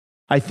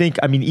I think,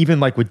 I mean, even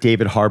like with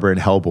David Harbour and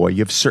Hellboy, you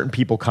have certain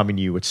people coming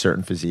to you with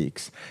certain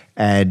physiques.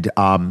 And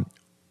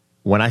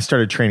when I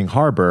started training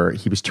Harbour,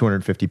 he was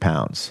 250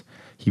 pounds.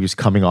 He was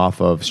coming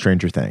off of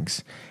Stranger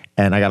Things.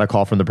 And I got a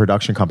call from the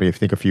production company, I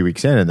think a few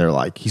weeks in, and they're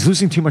like, he's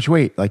losing too much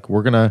weight. Like,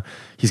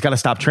 he's got to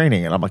stop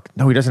training. And I'm like,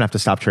 no, he doesn't have to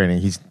stop training.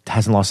 He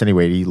hasn't lost any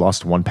weight. He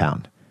lost 1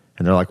 pound.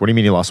 And they're like, what do you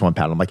mean he lost 1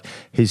 pound? I'm like,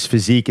 his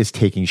physique is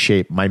taking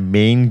shape. My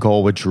main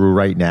goal with Drew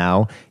right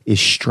now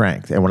is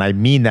strength. And when I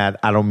mean that,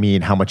 I don't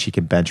mean how much he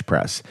can bench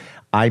press.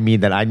 I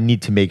mean that I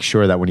need to make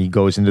sure that when he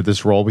goes into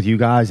this role with you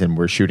guys and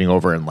we're shooting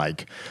over in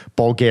like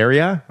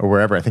Bulgaria or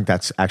wherever, I think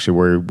that's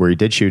actually where he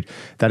did shoot,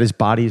 that his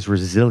body is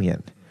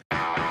resilient.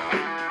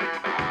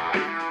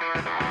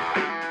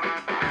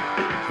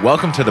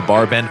 Welcome to the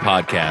Bar Bend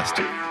Podcast,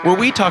 where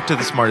we talk to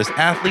the smartest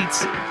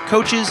athletes,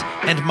 coaches,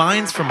 and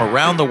minds from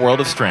around the world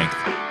of strength.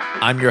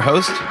 I'm your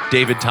host,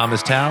 David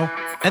Thomas Tao,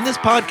 and this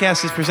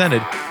podcast is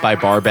presented by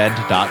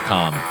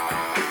barbend.com.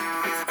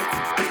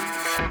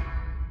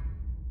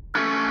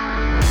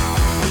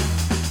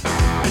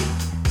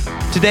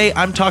 Today,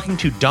 I'm talking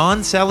to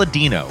Don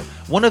Saladino,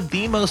 one of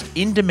the most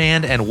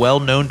in-demand and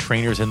well-known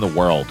trainers in the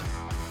world.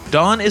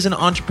 Don is an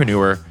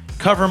entrepreneur,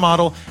 cover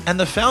model, and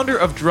the founder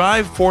of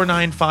Drive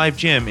 495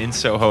 Gym in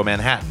Soho,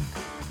 Manhattan.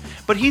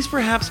 But he's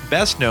perhaps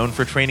best known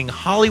for training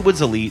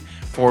Hollywood's elite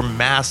for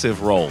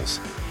massive roles.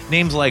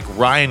 Names like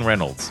Ryan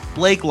Reynolds,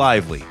 Blake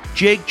Lively,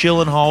 Jake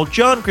Gyllenhaal,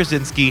 John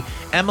Krasinski,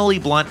 Emily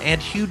Blunt,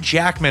 and Hugh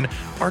Jackman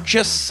are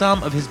just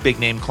some of his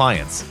big-name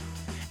clients.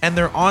 And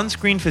their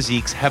on-screen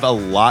physiques have a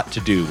lot to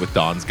do with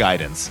Don's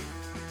guidance.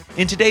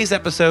 In today's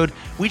episode,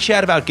 we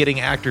chat about getting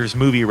actors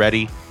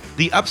movie-ready,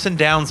 the ups and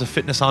downs of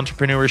fitness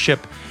entrepreneurship,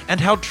 and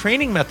how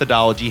training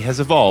methodology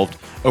has evolved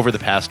over the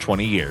past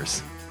 20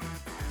 years.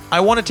 I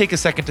want to take a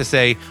second to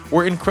say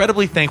we're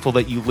incredibly thankful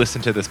that you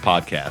listen to this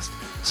podcast.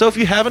 So if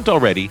you haven't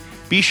already,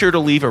 be sure to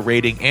leave a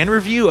rating and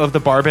review of the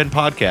Bar Bend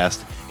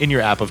Podcast in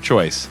your app of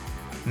choice.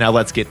 Now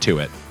let's get to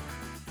it.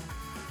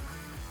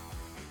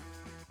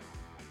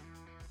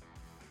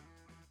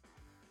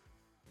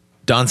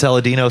 Don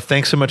Saladino,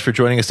 thanks so much for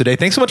joining us today.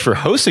 Thanks so much for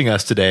hosting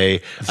us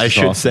today, I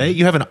should say.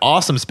 You have an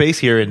awesome space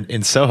here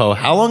in Soho.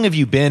 How long have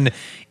you been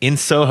in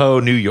Soho,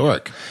 New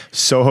York?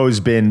 Soho's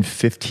been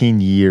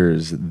 15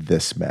 years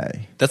this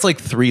May. That's like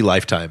 3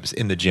 lifetimes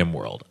in the gym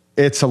world.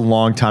 It's a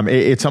long time.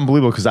 It's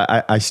unbelievable because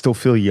I still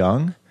feel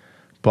young,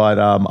 but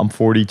I'm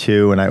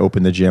 42 and I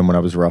opened the gym when I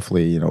was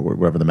roughly,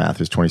 whatever the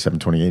math is, 27,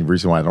 28. The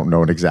reason why I don't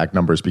know an exact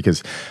number is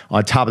because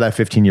on top of that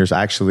 15 years,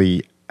 I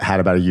actually had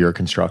about a year of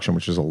construction,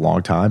 which is a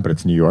long time, but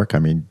it's New York. I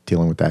mean,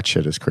 dealing with that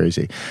shit is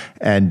crazy.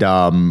 And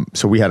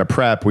so we had a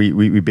prep.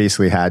 We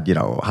basically had,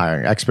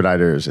 hiring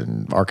expediters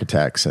and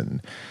architects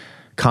and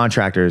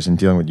contractors and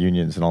dealing with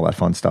unions and all that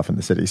fun stuff in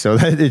the city. So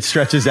it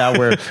stretches out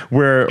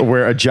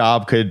where a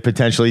job could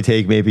potentially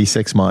take maybe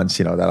 6 months.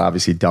 That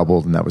obviously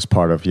doubled, and that was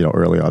part of,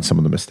 early on some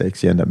of the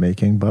mistakes you end up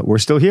making. But we're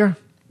still here.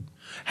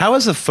 How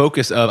is the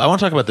focus of, I want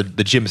to talk about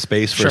the gym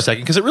space for a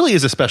second, because it really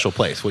is a special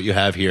place, what you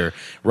have here,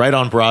 right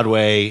on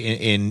Broadway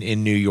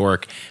in New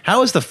York.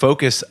 How has the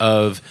focus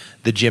of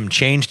the gym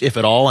changed, if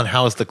at all, and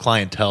how has the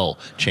clientele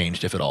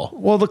changed, if at all?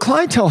 Well, the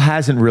clientele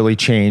hasn't really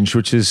changed,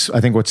 which is,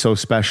 I think, what's so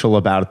special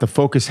about it. The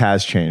focus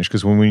has changed,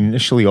 because when we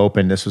initially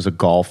opened, this was a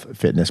golf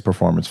fitness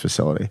performance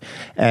facility.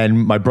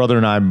 And my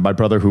brother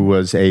who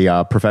was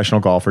a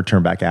professional golfer,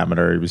 turned back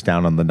amateur, he was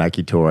down on the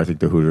Nike tour, I think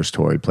the Hooters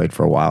tour, he played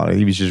for a while. And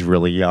he was just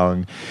really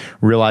young,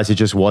 realized it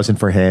just wasn't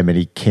for him, and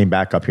he came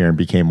back up here and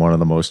became one of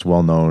the most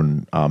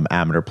well-known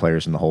amateur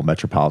players in the whole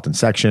metropolitan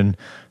section.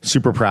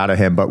 Super proud of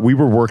him. But we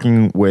were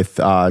working with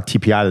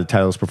TPI, the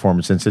Titleist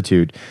Performance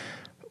Institute,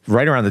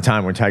 right around the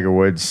time when Tiger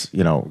Woods,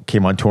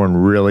 came on tour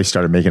and really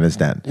started making his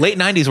dent. Late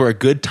 90s were a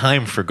good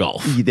time for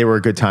golf. They were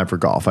a good time for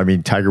golf. I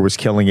mean, Tiger was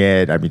killing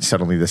it. I mean,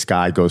 suddenly this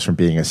guy goes from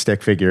being a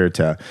stick figure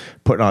to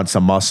putting on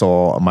some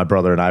muscle. My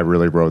brother and I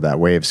really rode that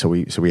wave. So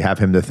we have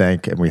him to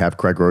thank, and we have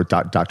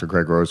Dr.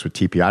 Greg Rose with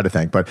TPI to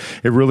thank. But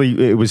it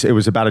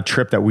was about a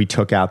trip that we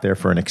took out there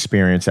for an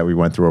experience that we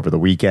went through over the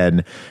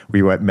weekend.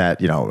 We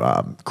met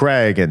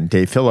Greg and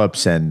Dave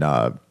Phillips and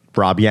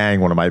Rob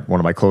Yang, one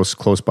of my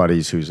close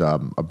buddies, who's a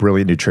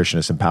brilliant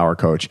nutritionist and power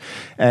coach.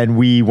 And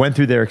we went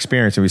through their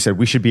experience and we said,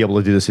 we should be able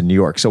to do this in New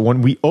York. So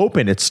when we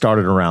opened, it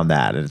started around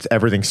that. And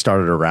everything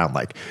started around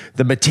like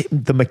the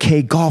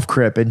McKay golf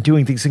grip and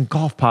doing things in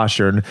golf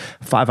posture and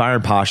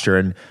 5-iron posture.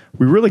 And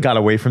we really got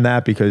away from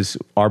that because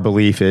our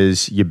belief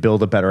is you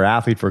build a better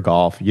athlete for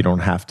golf. You don't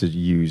have to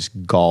use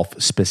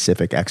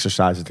golf-specific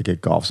exercises to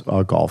get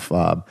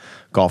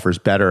golfers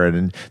better.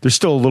 And there's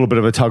still a little bit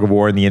of a tug of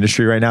war in the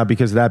industry right now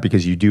because of that,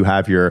 because you do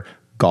have your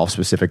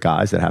golf-specific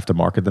guys that have to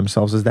market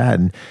themselves as that,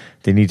 and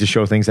they need to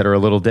show things that are a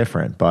little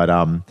different. But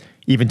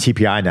even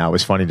TPI now,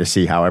 is funny to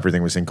see how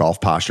everything was in golf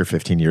posture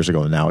 15 years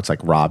ago, and now it's like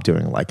Rob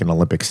doing like an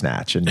Olympic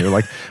snatch, and you're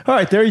like, all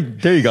right, there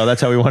you go.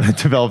 That's how we want to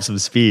develop some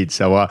speed.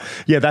 So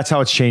that's how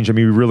it's changed. I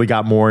mean, we really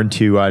got more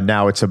into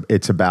now.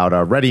 It's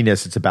about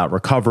readiness. It's about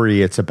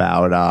recovery. It's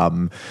about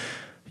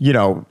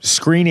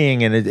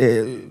screening,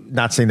 and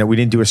not saying that we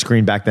didn't do a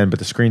screen back then, but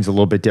the screen's a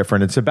little bit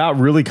different. It's about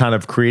really kind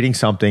of creating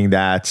something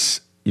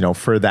that's,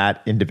 for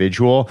that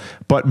individual,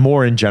 but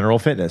more in general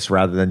fitness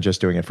rather than just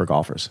doing it for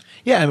golfers.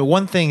 Yeah, I mean,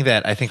 one thing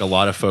that I think a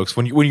lot of folks,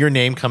 when your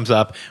name comes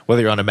up,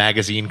 whether you're on a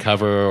magazine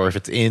cover or if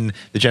it's in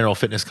the general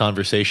fitness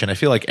conversation, I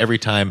feel like every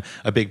time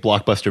a big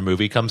blockbuster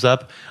movie comes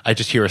up, I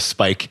just hear a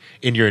spike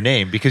in your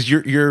name because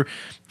you're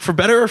for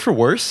better or for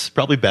worse,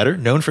 probably better,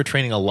 known for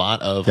training a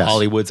lot of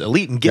Hollywood's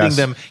elite and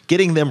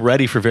getting them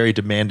ready for very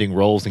demanding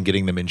roles and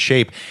getting them in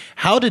shape.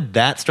 How did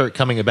that start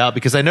coming about?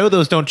 Because I know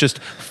those don't just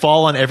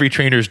fall on every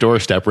trainer's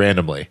doorstep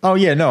randomly. Oh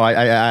yeah, no,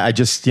 I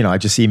just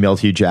emailed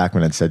Hugh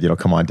Jackman and said,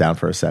 come on down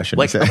for a session.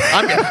 Like,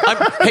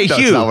 hey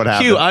Hugh,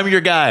 I'm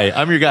your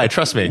guy.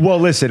 Trust me. Well,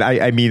 listen,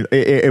 I mean,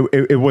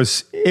 it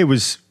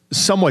was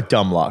somewhat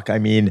dumb luck. I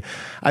mean,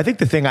 I think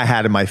the thing I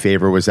had in my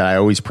favor was that I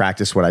always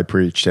practiced what I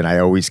preached, and I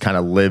always kind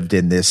of lived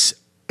in this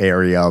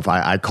area of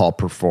I call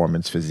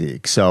performance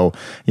physique. So,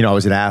 I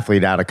was an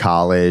athlete out of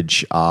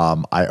college.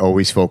 I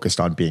always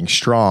focused on being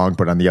strong,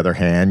 but on the other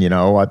hand,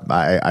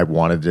 I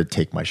wanted to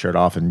take my shirt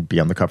off and be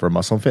on the cover of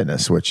Muscle and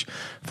Fitness, which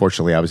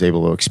fortunately I was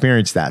able to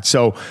experience that.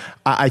 So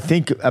I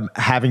think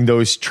having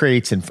those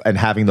traits and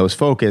having those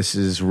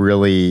focuses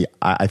really,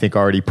 I think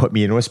already put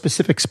me into a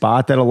specific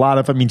spot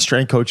that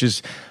strength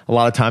coaches a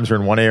lot of times are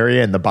in one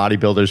area and the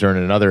bodybuilders are in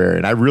another area.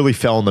 And I really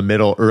fell in the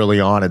middle early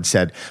on and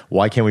said,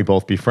 why can't we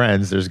both be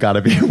friends? There's got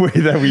to be a way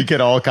that we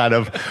could all kind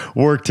of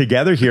work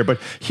together here. But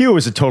Hugh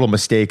was a total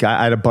mistake.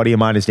 I had a buddy of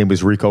mine, his name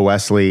was Rico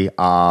Wesley,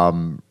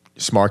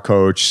 smart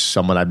coach,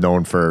 someone I've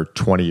known for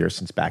 20 years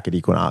since back at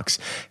Equinox.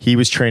 He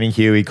was training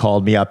Hugh. He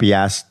called me up. He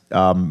asked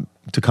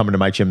to come into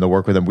my gym to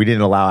work with him. We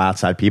didn't allow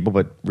outside people,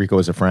 but Rico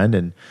was a friend,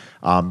 and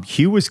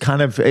Hugh was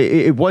kind of.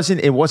 It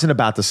wasn't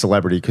about the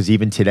celebrity, because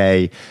even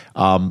today,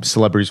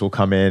 celebrities will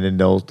come in and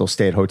they'll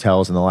stay at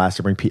hotels and they'll ask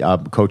to bring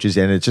coaches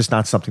in. It's just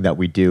not something that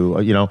we do.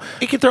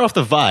 It can throw off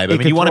the vibe. I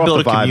mean, you want to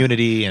build a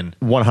community, and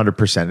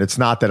 100%. It's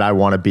not that I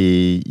want to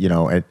be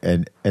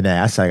an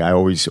ass. I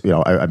always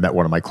I met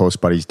one of my close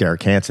buddies,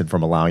 Derek Hansen,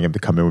 from allowing him to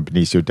come in with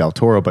Benicio del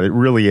Toro, but it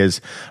really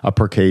is a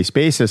per case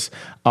basis.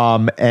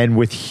 And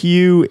with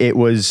Hugh, it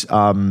was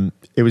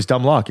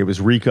dumb luck. It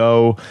was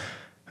Rico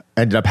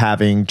ended up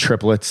having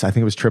triplets. I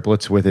think it was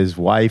triplets with his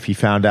wife. He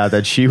found out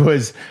that she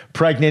was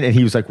pregnant, and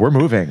he was like, "We're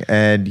moving."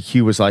 And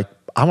Hugh was like,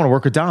 "I want to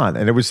work with Don."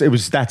 And it was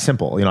that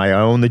simple. I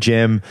own the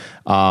gym.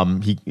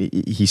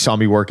 He saw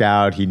me work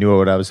out. He knew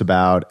what I was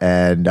about.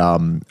 And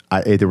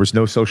there was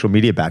no social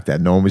media back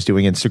then. No one was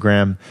doing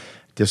Instagram.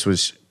 This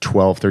was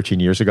 12, 13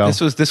 years ago.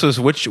 This was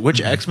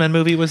which X-Men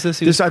movie was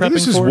this? I think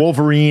this was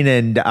Wolverine,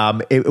 and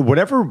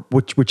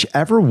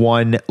whichever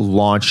one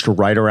launched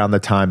right around the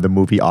time the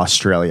movie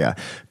Australia,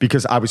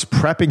 because I was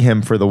prepping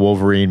him for the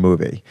Wolverine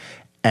movie.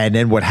 And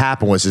then what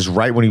happened was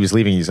right when he was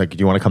leaving, he's like, "Do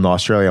you want to come to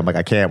Australia?" I'm like,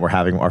 "I can't. We're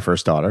having our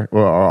first daughter,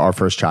 or our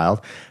first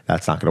child.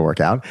 That's not going to work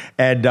out."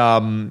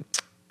 And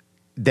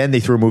then they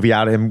threw a movie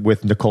out at him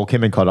with Nicole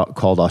Kidman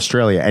called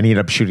Australia, and he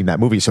ended up shooting that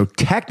movie. So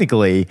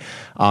technically,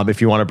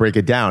 if you want to break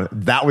it down,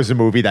 that was a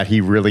movie that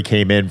he really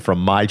came in from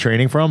my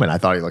training from, and I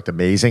thought he looked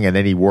amazing. And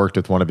then he worked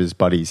with one of his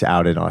buddies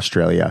out in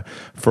Australia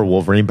for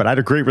Wolverine. But I had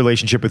a great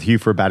relationship with Hugh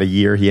for about a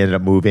year. He ended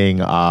up moving.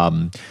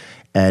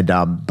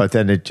 But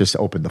then it just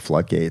opened the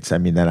floodgates. I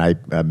mean, then I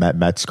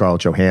met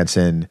Scarlett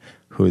Johansson,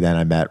 who then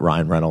I met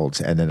Ryan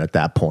Reynolds. And then at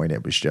that point,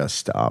 it was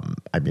just,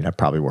 I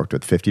probably worked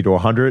with 50 to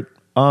 100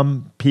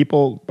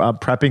 people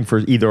prepping for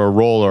either a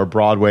role or a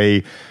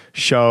Broadway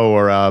show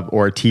or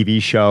a TV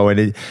show.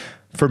 And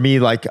for me,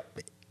 like,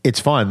 it's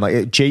fun.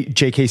 Like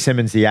J.K.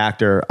 Simmons, the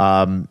actor,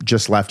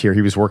 just left here.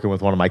 He was working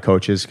with one of my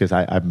coaches, because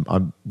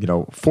I'm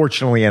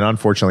fortunately and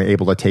unfortunately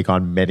able to take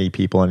on many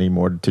people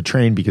anymore to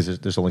train, because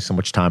there's only so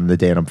much time in the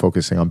day and I'm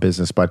focusing on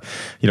business. But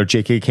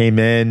J.K. came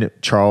in,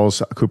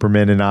 Charles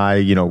Cooperman and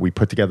I, we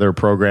put together a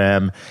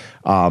program,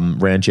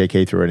 ran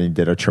J.K. through it, and he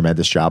did a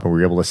tremendous job, and we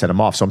were able to send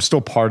him off. So I'm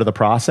still part of the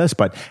process,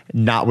 but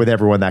not with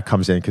everyone that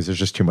comes in, because there's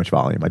just too much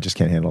volume. I just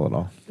can't handle it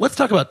all. Let's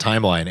talk about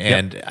timeline.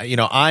 And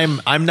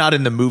I'm not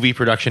in the movie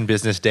production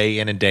business day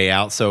in and day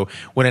out. So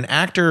when an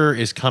actor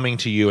is coming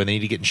to you and they need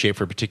to get in shape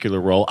for a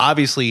particular role,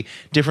 obviously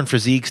different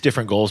physiques,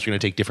 different goals are going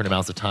to take different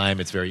amounts of time.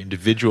 It's very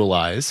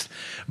individualized.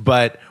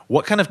 But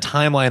what kind of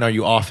timeline are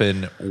you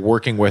often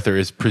working with, or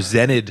is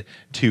presented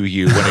to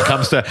you when it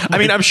comes to? I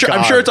mean, I'm sure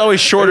it's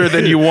always shorter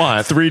than you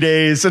want. 3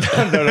 days.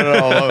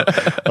 No.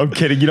 I'm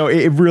kidding.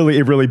 It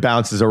really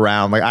bounces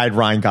around. Like, I had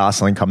Ryan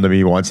Gosling come to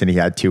me once, and he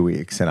had 2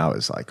 weeks, and I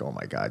was like, "Oh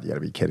my God, you got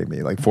to be kidding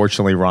me!" Like,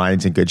 fortunately,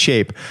 Ryan's in good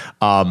shape.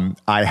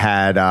 I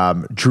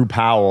had Drew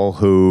Powell,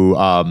 who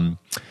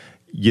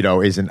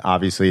isn't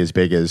obviously as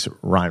big as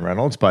Ryan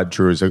Reynolds, but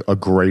Drew is a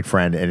great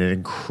friend and an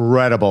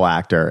incredible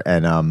actor,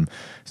 and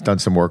he's done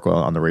some work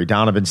on the Ray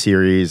Donovan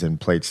series and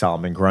played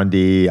Solomon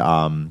Grundy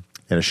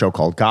in a show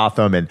called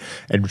Gotham. And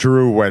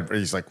Drew,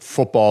 he's like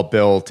football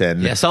built,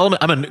 and Solomon.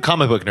 I'm a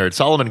comic book nerd.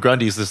 Solomon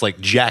Grundy is this like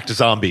jacked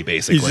zombie,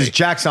 basically. He's this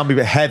jacked zombie,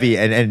 but heavy,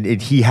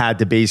 and he had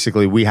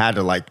to we had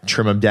to like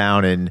trim him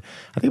down in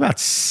I think about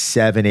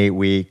 7-8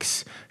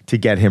 weeks to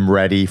get him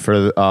ready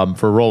for a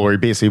role where he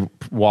basically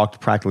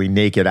walked practically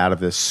naked out of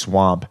this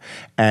swamp.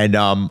 And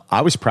I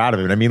was proud of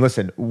him. I mean,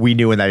 listen, we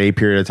knew in that 8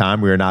 period of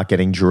time we were not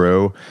getting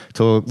Drew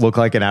to look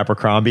like an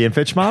Abercrombie and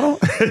Fitch model.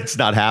 It's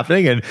not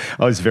happening. And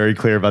I was very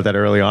clear about that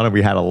early on, and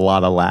we had a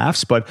lot of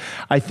laughs. But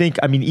I think,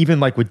 I mean, even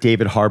like with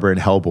David Harbour and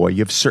Hellboy, you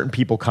have certain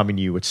people coming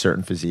to you with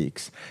certain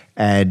physiques.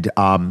 And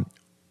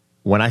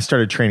when I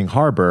started training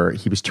Harbour,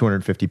 he was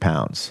 250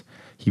 pounds.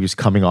 He was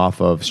coming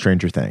off of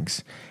Stranger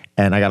Things.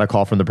 And I got a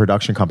call from the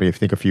production company, I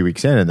think a few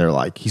weeks in, and they're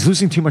like, he's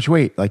losing too much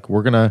weight. Like,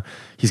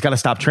 he's got to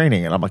stop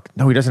training. And I'm like,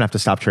 no, he doesn't have to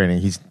stop training.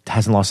 He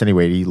hasn't lost any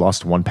weight. He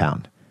lost 1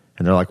 pound.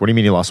 And they're like, what do you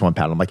mean he lost 1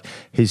 pound? I'm like,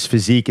 his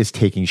physique is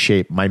taking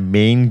shape. My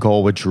main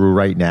goal with Drew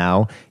right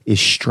now is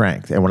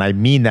strength. And when I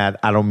mean that,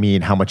 I don't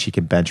mean how much he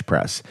can bench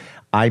press.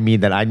 I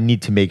mean that I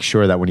need to make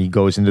sure that when he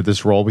goes into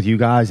this role with you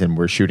guys and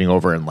we're shooting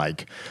over in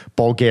like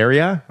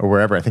Bulgaria or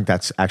wherever, I think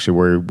that's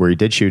actually where he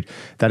did shoot,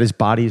 that his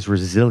body is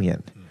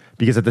resilient.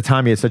 Because at the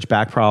time he had such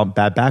bad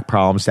back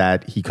problems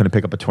that he couldn't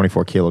pick up a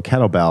 24 kilo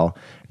kettlebell.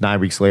 9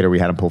 weeks later, we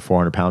had him pull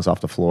 400 pounds off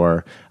the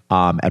floor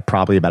at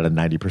probably about a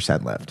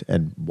 90% lift.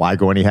 And why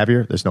go any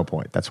heavier? There's no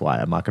point. That's why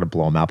I'm not going to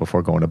blow him out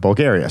before going to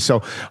Bulgaria.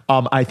 So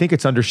I think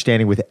it's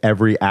understanding with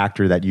every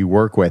actor that you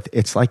work with,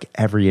 it's like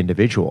every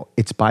individual.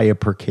 It's by a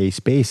per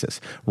case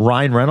basis.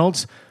 Ryan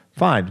Reynolds,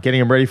 fine.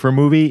 Getting him ready for a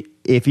movie.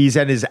 If he's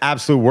at his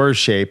absolute worst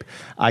shape,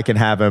 I can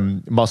have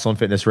him muscle and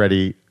fitness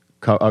ready,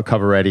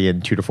 cover ready in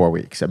 2 to 4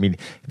 weeks. I mean,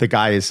 the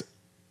guy is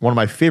one of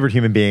my favorite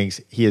human beings.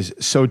 He is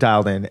so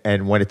dialed in,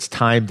 and when it's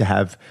time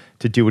to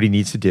do what he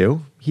needs to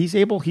do, he's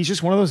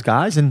just one of those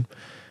guys, and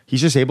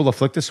he's just able to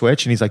flick the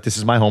switch, and he's like, this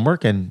is my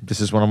homework, and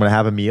this is when I'm going to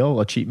have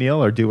a cheat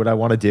meal, or do what I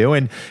want to do.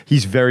 And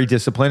he's very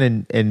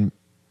disciplined, and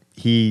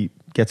he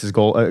gets the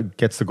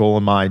goal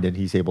in mind, and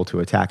he's able to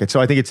attack it. So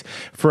I think it's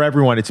for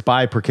everyone, it's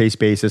by per case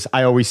basis.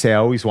 I always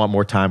want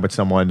more time with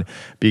someone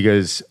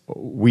because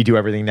we do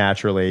everything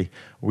naturally.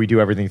 We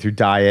do everything through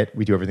diet.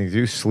 We do everything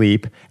through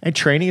sleep, and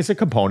training is a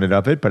component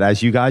of it. But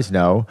as you guys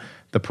know,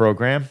 the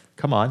program,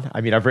 come on. I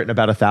mean, I've written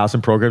about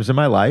 1,000 programs in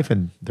my life,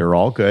 and they're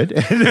all good,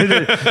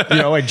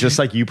 and just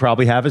like you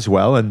probably have as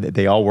well. And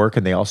they all work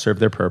and they all serve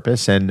their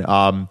purpose. And,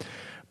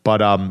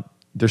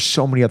 there's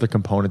so many other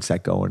components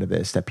that go into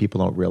this that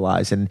people don't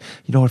realize. And,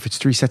 if it's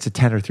 3 sets of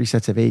 10 or 3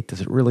 sets of 8,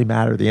 does it really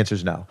matter? The answer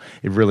is no.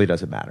 It really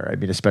doesn't matter. I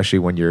mean, especially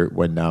when you're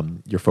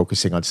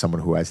focusing on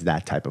someone who has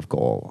that type of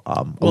goal.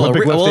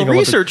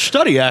 Research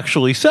study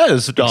actually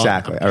says, Don.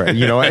 Exactly. All right.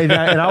 And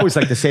I always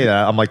like to say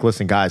that. I'm like,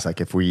 listen, guys,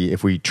 like if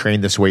we train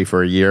this way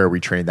for a year,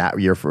 we train that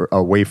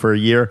way for a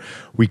year,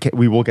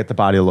 we will get the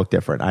body to look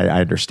different.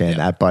 I understand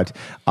that. But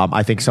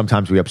I think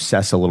sometimes we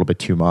obsess a little bit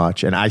too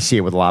much. And I see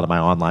it with a lot of my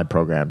online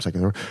programs. Like,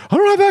 I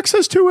don't have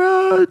access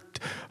to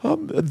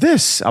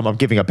this. I'm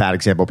giving a bad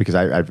example because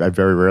I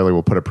very rarely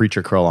will put a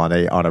preacher curl on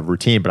a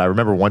routine. But I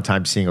remember one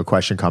time seeing a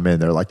question come in.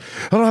 They're like,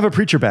 I don't have a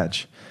preacher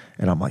bench.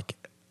 And I'm like,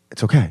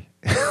 it's okay.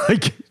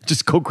 Like,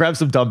 just go grab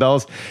some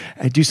dumbbells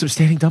and do some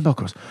standing dumbbell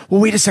curls.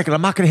 Well, wait a second.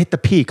 I'm not going to hit the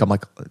peak. I'm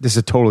like, this is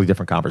a totally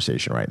different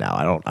conversation right now.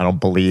 I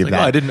don't believe that. No,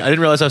 I didn't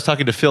realize I was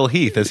talking to Phil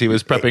Heath as he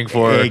was prepping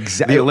for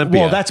the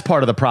Olympia. Well, that's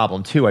part of the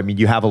problem too. I mean,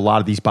 you have a lot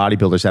of these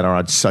bodybuilders that are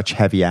on such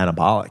heavy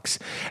anabolics,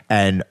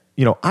 and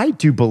I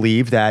do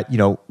believe that,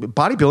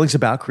 bodybuilding is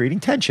about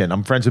creating tension.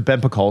 I'm friends with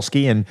Ben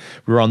Pekulski, and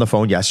we were on the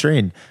phone yesterday,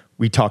 and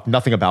we talked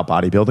nothing about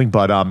bodybuilding,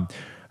 but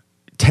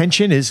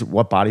tension is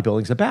what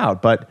bodybuilding is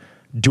about. But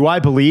do I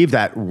believe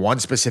that one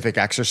specific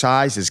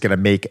exercise is going to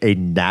make a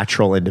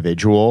natural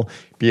individual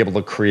be able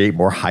to create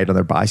more height on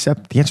their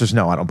bicep? The answer is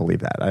no, I don't believe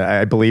that.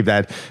 I believe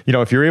that,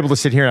 if you're able to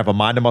sit here and have a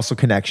mind to muscle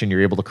connection,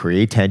 you're able to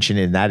create tension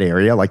in that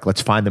area. Like,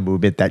 let's find the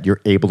movement that you're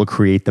able to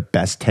create the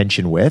best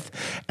tension with.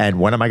 And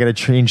when am I going to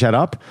change that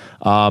up?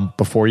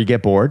 Before you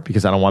get bored,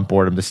 because I don't want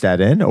boredom to set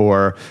in,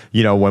 or,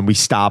 when we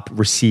stop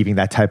receiving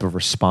that type of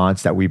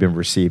response that we've been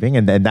receiving.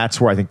 And then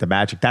that's where I think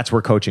that's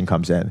where coaching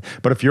comes in.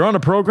 But if you're on a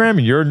program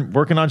and you're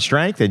working on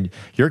strength and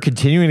you're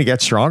continuing to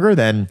get stronger,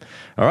 then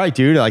all right,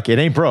 dude, like, it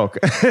ain't broke.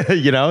 Does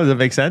that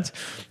make sense?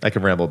 I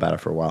can ramble about it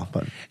for a while,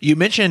 but you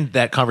mentioned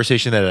that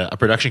conversation that a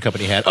production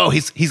company had. Oh,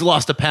 he's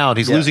lost a pound.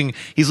 He's losing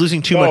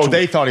too much. Oh,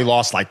 they thought he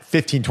lost like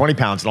 15, 20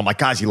 pounds. And I'm like,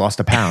 guys, he lost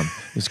a pound.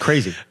 It's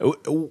crazy.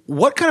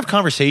 What kind of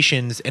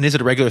conversations, and is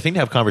it a regular thing to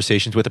have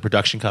conversations with a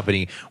production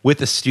company,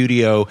 with a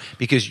studio,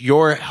 because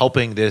you're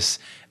helping this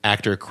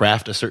actor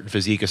craft a certain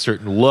physique, a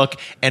certain look,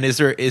 and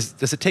does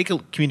it take a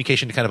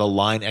communication to kind of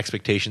align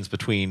expectations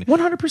between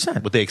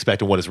 100% what they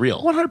expect and what is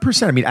real?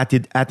 100%. I mean, at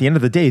the end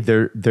of the day,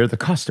 they're the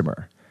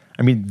customer.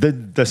 I mean,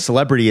 the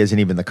celebrity isn't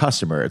even the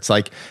customer. It's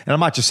like, and I'm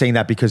not just saying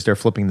that because they're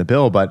flipping the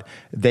bill, but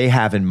they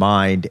have in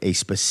mind a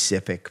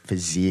specific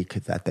physique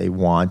that they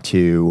want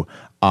you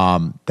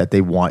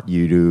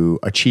to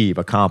achieve,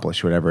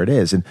 accomplish, whatever it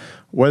is. And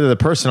whether the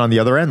person on the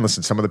other end,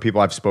 listen, some of the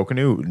people I've spoken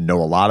to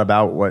know a lot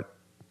about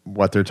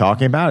what they're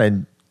talking about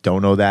and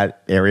don't know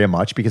that area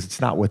much because it's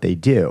not what they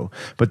do,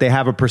 but they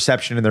have a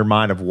perception in their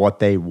mind of what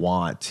they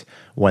want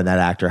when that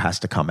actor has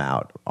to come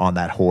out on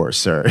that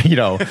horse or,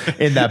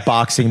 in that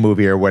boxing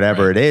movie or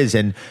whatever it is.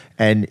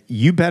 And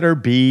you better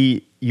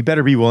be you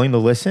better be willing to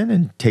listen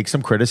and take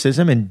some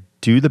criticism and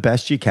do the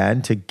best you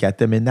can to get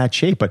them in that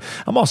shape. But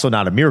I'm also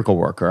not a miracle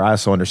worker. I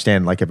also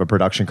understand, like, if a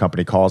production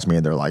company calls me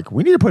and they're like,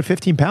 we need to put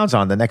 15 pounds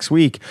on the next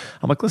week,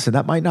 I'm like, listen,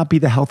 that might not be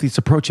the healthiest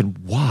approach. And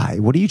why?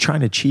 What are you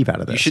trying to achieve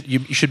out of this? You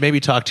should maybe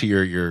talk to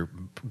your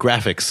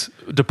graphics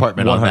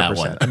department 100%. On that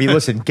one. I mean,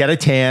 listen, get a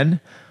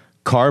tan,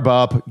 carb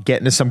up,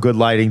 get into some good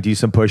lighting, do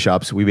some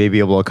push-ups. We may be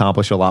able to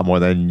accomplish a lot more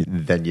than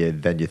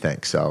you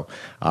think. So,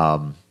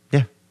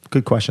 yeah,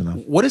 good question though.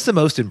 What is the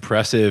most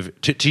impressive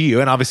to you?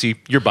 And obviously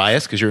you're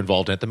biased because you're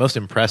involved in it. The most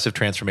impressive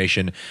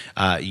transformation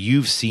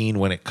you've seen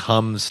when it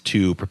comes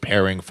to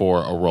preparing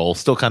for a role.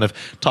 Still kind of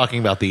talking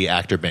about the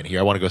actor bent here.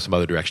 I want to go some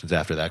other directions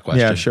after that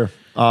question. Yeah, sure.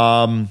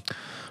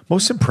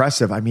 Most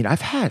impressive. I mean,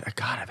 I've had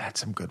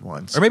some good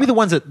ones. Or maybe the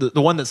one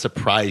that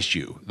surprised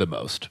you the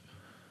most.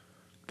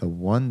 The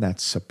one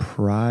that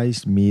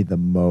surprised me the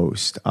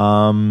most.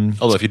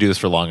 Although if you do this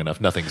for long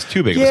enough, nothing's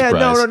too big of a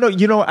surprise. No.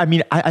 You know, I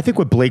mean, I think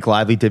what Blake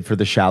Lively did for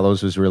The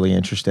Shallows was really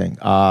interesting.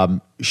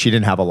 She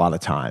didn't have a lot of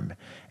time.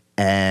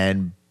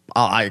 And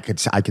I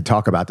could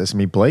talk about this. I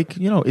mean, Blake,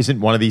 isn't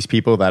one of these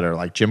people that are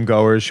like gym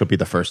goers. She'll be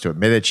the first to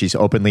admit it. She's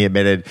openly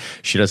admitted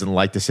she doesn't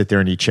like to sit there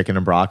and eat chicken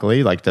and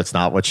broccoli. Like, that's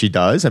not what she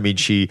does. I mean,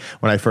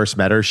 when I first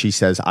met her, she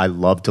says, I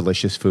love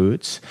delicious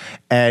foods.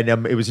 And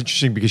it was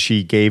interesting because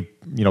she gave,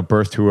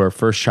 birth to her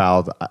first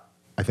child,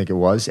 I think it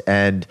was.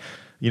 And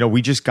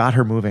we just got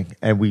her moving,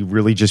 and we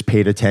really just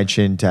paid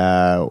attention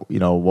to,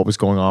 what was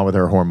going on with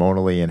her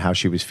hormonally and how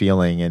she was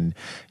feeling, and,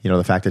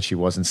 the fact that she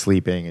wasn't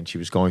sleeping and she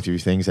was going through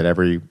things that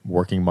every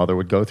working mother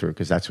would go through,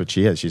 because that's what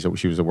she is.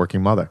 She was a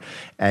working mother.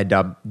 And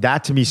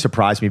that to me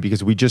surprised me,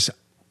 because we just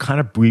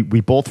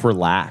we both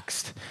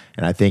relaxed.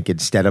 And I think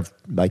instead of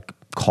like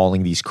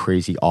calling these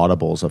crazy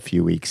audibles a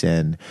few weeks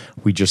in,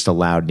 we just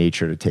allowed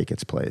nature to take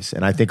its place.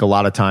 And I think a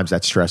lot of times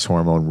that stress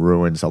hormone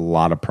ruins a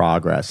lot of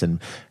progress. And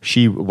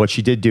what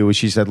she did do is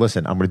she said,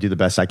 listen, I'm going to do the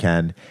best I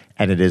can,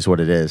 and it is what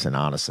it is. And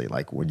honestly,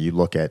 like, when you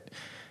look at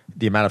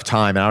the amount of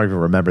time, and I don't even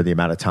remember the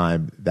amount of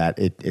time that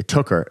it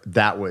took her,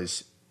 that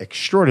was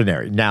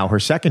extraordinary. Now, her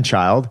second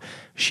child,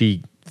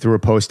 she threw a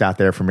post out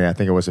there for me, I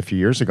think it was a few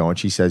years ago, and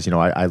she says,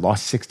 I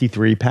lost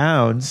 63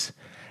 pounds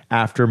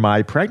after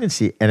my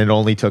pregnancy, and it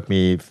only took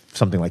me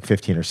something like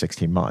 15 or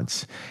 16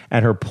 months.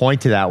 And her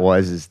point to that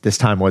is this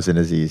time wasn't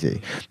as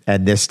easy.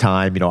 And this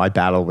time, I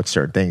battled with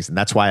certain things. And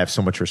that's why I have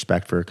so much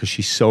respect for her, because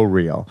she's so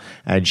real.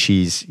 And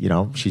she's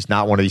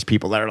not one of these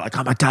people that are like,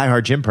 I'm a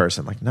diehard gym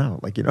person. Like, no,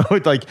 like,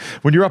 like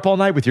when you're up all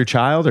night with your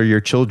child or your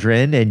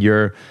children and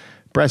you're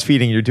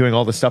breastfeeding, you're doing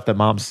all the stuff that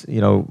moms,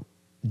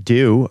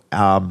 do,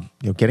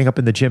 getting up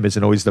in the gym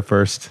isn't always the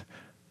first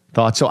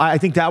thought. So I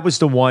think that was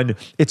the one.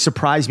 It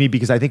surprised me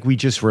because I think we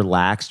just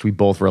relaxed. We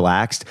both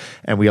relaxed,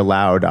 and we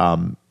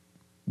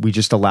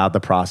just allowed the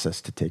process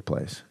to take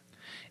place.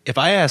 If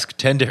I ask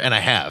 10 different, and I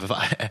have,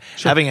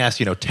 Sure. having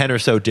asked 10 or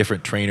so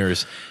different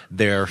trainers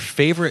their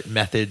favorite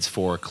methods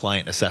for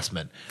client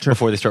assessment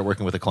before they start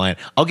working with a client,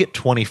 I'll get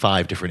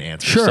 25 different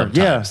answers sometimes.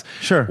 Yeah,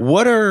 sure.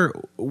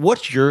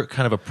 What's your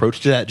kind of approach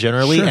to that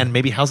generally, Sure. and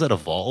maybe how's that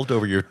evolved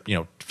over your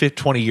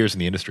 20 years in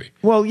the industry?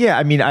 Well, yeah,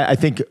 I mean, I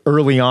think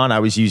early on I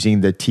was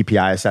using the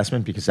TPI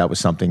assessment because that was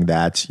something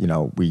that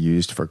we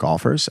used for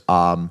golfers.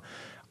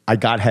 I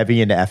got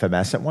heavy into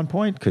FMS at one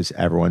point because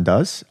everyone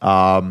does.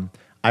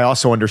 I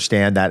also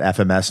understand that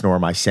FMS, nor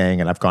am I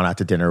saying, and I've gone out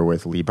to dinner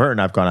with Lee Burton,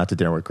 I've gone out to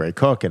dinner with Gray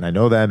Cook, and I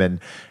know them, and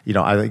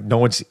no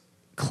one's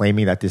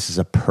claiming that this is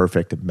a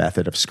perfect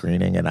method of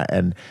screening,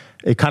 and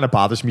it kind of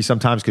bothers me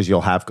sometimes because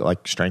you'll have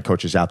like strength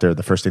coaches out there.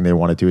 The first thing they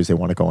want to do is they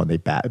want to go and they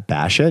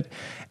bash it,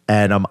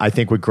 and I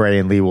think what Gray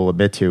and Lee will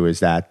admit to is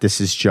that this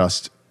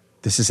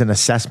is an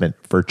assessment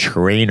for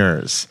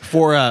trainers.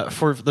 For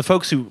the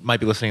folks who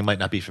might be listening and might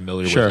not be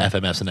familiar Sure. with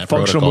FMS and that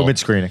functional protocol. movement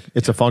screening.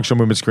 It's a functional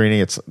movement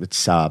screening. It's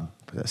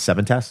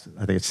 7 tests.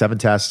 I think it's 7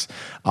 tests.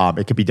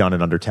 It could be done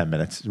in under 10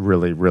 minutes.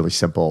 Really, really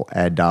simple.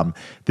 And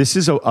this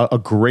is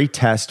a great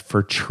test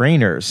for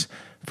trainers,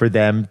 for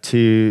them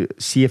to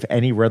see if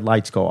any red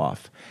lights go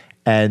off.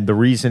 And the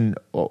reason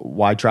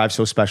why Drive's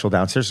so special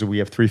downstairs is we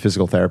have 3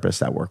 physical therapists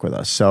that work with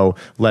us. So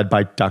led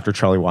by Dr.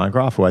 Charlie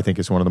Weingroff, who I think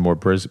is one of the more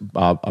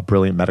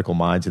brilliant medical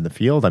minds in the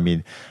field. I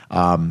mean,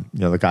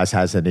 the guy's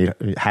had an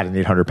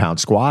 800-pound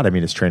squat. I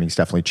mean, his training's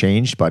definitely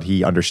changed, but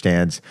he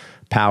understands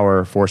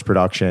power, force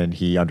production.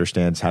 He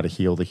understands how to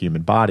heal the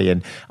human body.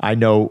 And I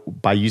know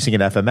by using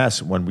an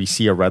FMS, when we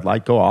see a red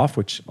light go off,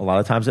 which a lot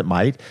of times it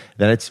might,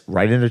 then it's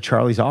right into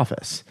Charlie's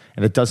office.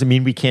 And it doesn't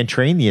mean we can't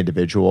train the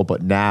individual,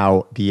 but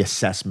now the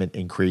assessment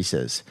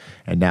increases.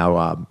 And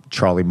now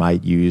Charlie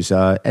might use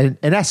an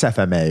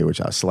SFMA, which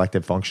is a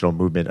selective functional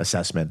movement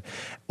assessment,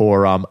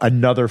 or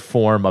another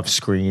form of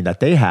screen that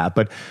they have.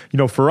 But,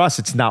 for us,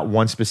 it's not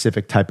one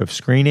specific type of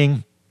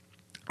screening.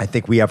 I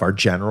think we have our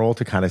general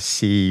to kind of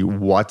see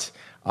what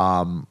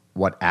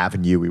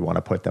avenue we want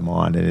to put them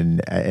on.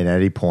 And at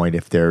any point,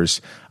 if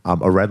there's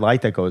a red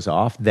light that goes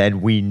off,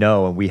 then we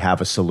know and we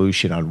have a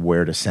solution on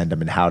where to send them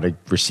and how to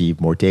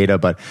receive more data.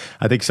 But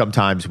I think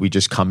sometimes we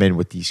just come in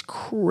with these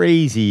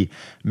crazy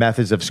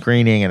methods of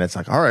screening, and it's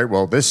like, all right,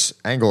 well, this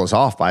angle is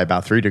off by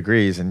about 3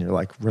 degrees. And you're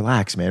like,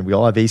 relax, man. We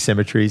all have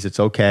asymmetries. It's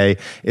okay.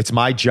 It's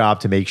my job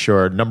to make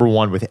sure, number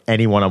one, with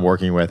anyone I'm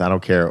working with, I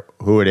don't care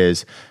who it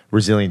is,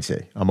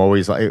 resiliency. I'm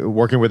always like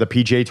working with a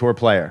PGA Tour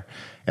player.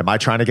 Am I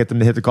trying to get them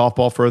to hit the golf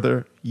ball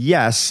further?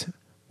 Yes.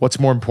 What's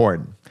more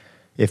important?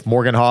 If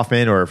Morgan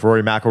Hoffman or if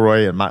Rory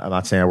McIlroy, I'm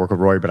not saying I work with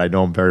Rory, but I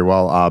know him very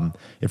well.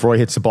 If Rory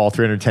hits the ball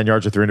 310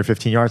 yards or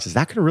 315 yards, is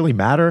that going to really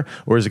matter?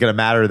 Or is it going to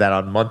matter that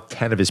on month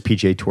 10 of his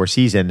PGA Tour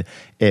season,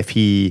 if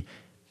he,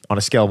 on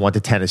a scale of 1 to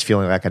 10, is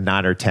feeling like a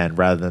 9 or 10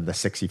 rather than the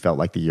 6 he felt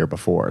like the year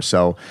before?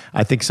 So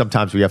I think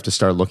sometimes we have to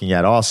start looking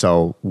at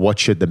also what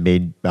should the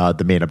main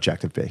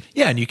objective be.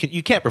 Yeah, and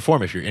you can't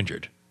perform if you're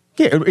injured.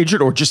 Yeah,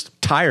 injured or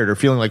just tired or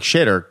feeling like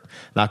shit or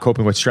not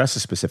coping with stress a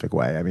specific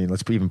way. I mean,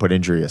 let's even put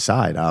injury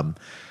aside.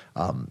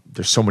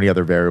 There's so many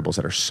other variables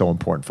that are so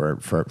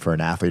important for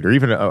an athlete or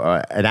even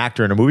an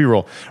actor in a movie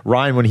role.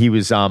 Ryan, when he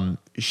was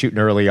shooting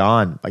early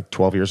on, like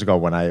 12 years ago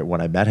when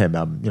I met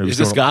him, is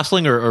this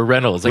Gosling or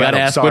Reynolds? I got to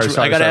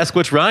ask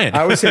which Ryan.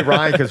 I always say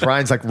Ryan because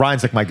Ryan's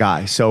like my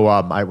guy. So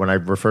when I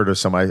refer to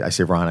somebody, I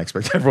say Ryan. I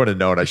expect everyone to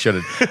know it. I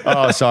shouldn't.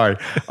 Oh, sorry.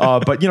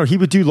 But he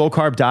would do low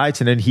carb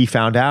diets, and then he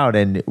found out,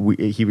 and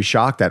he was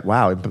shocked that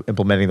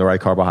implementing the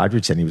right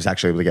carbohydrates, and he was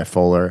actually able to get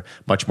fuller,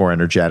 much more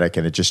energetic,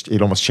 and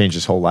it almost changed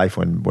his whole life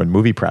when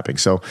movie prepping.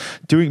 So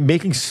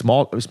making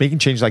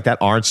changes like that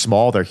aren't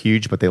small; they're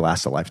huge, but they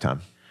last a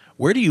lifetime.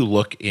 Where do you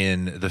look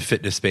in the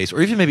fitness space,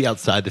 or even maybe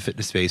outside the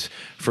fitness space,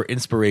 for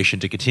inspiration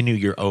to continue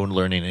your own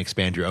learning and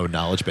expand your own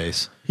knowledge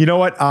base? You know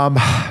what?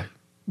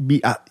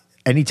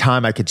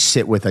 Anytime I could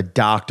sit with a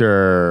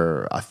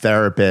doctor, a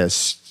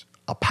therapist,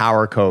 a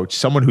power coach,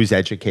 someone who's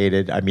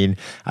educated. I mean,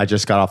 I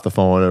just got off the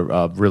phone with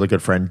a really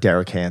good friend,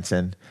 Derek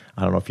Hansen.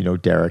 I don't know if you know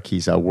Derek.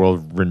 He's a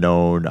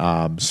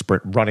world-renowned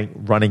sprint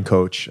running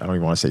coach. I don't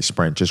even want to say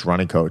sprint, just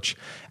running coach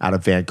out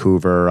of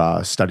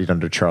Vancouver. Studied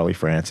under Charlie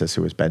Francis,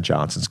 who was Ben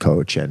Johnson's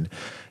coach, and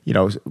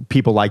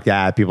people like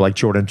that. People like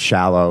Jordan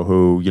Shallow,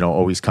 who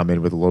always come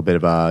in with a little bit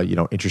of a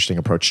interesting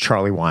approach.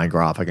 Charlie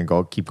Weingroff. I can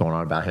keep going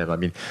on about him. I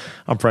mean,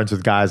 I'm friends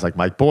with guys like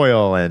Mike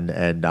Boyle and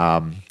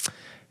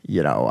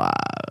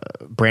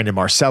Brandon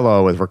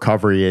Marcello with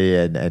recovery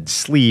and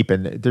sleep.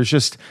 And there's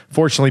just,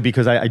 fortunately,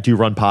 because I do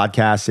run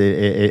podcasts,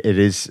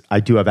 I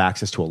do have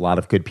access to a lot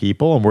of good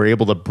people, and we're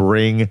able to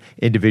bring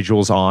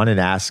individuals on and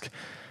ask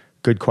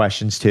good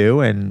questions too.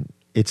 And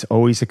it's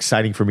always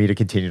exciting for me to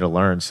continue to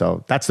learn.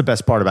 So that's the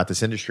best part about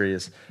this industry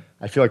is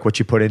I feel like what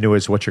you put into it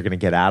is what you're going to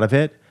get out of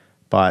it.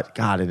 But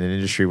God, in an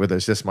industry where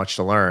there's this much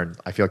to learn,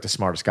 I feel like the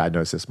smartest guy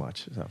knows this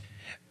much. So.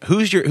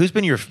 Who's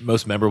been your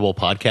most memorable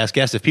podcast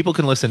guest? If people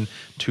can listen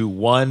to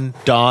one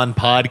Don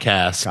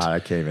podcast, God,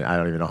 I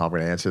don't even know how I'm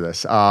going to answer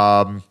this.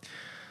 Because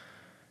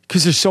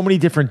there's so many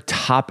different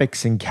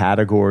topics and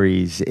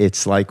categories.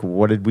 It's like,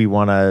 what did we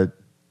want to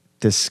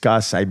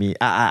discuss? I mean,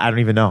 I don't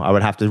even know. I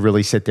would have to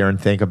really sit there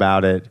and think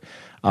about it.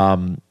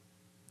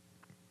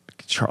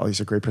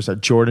 Charlie's a great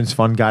person. Jordan's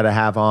fun guy to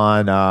have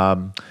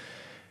on.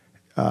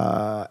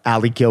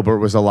 Allie Gilbert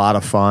was a lot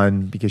of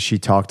fun because she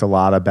talked a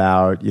lot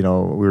about, we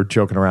were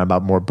joking around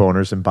about more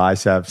boners and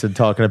biceps and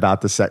talking about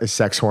the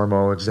sex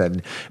hormones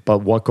but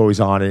what goes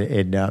on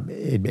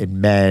in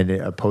men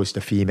opposed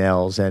to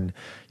females. And,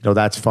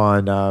 that's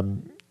fun.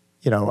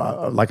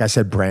 Like I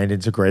said,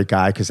 Brandon's a great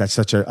guy because that's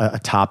such a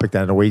topic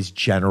that in a way is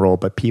general,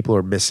 but people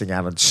are missing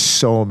out on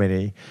so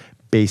many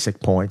basic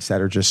points that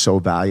are just so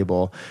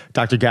valuable.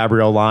 Dr.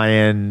 Gabrielle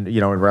Lyon,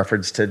 in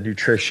reference to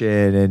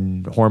nutrition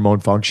and hormone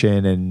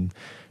function and,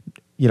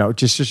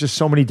 there's just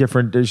so many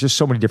different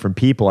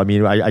people. I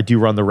mean, I do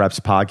run the Reps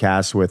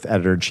podcast with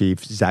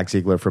editor-in-chief Zach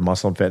Ziegler for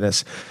Muscle and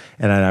Fitness.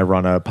 And then I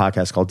run a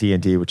podcast called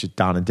D&D, which is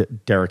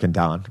Derek and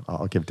Don.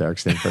 I'll give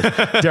Derek's name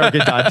first. Derek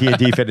and Don,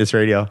 D&D Fitness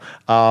Radio.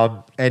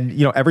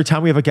 And every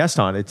time we have a guest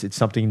on, it's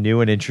something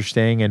new and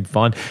interesting and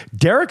fun.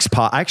 I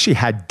actually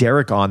had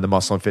Derek on the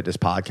Muscle and Fitness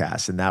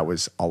podcast, and that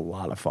was a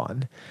lot of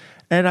fun.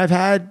 And I've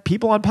had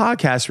people on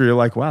podcasts where you're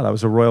like, wow, that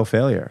was a royal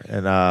failure.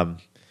 And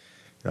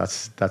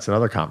that's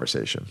another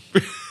conversation.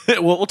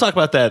 We'll talk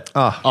about that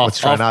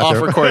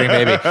off recording,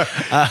 maybe.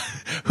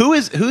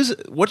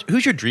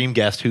 Who's your dream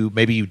guest who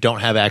maybe you don't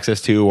have access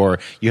to or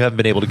you haven't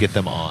been able to get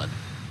them on?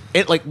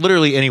 Like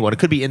literally anyone. It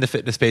could be in the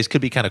fitness space,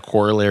 could be kind of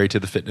corollary to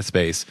the fitness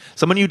space.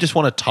 Someone you just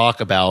want to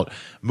talk about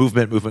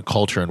movement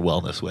culture, and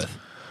wellness with.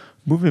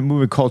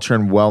 Movement culture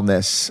and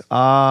wellness.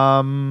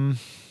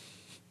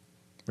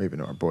 We even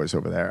know our boys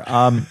over there.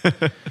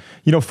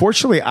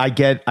 Fortunately, I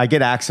get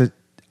access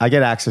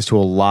to a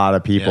lot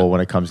of people when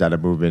it comes down to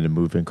movement and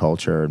movement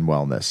culture and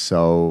wellness.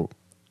 So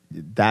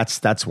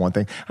that's one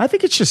thing. I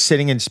think it's just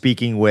sitting and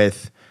speaking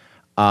with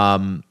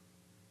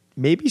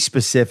maybe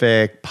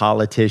specific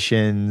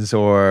politicians,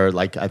 or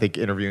like I think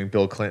interviewing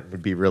Bill Clinton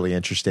would be really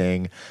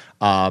interesting.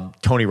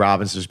 Tony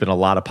Robbins, there's been a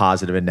lot of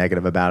positive and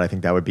negative about. I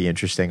think that would be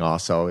interesting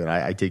also. And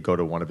I did go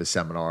to one of his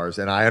seminars,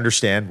 and I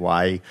understand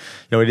why,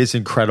 it is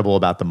incredible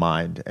about the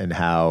mind and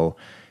how,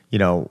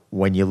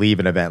 when you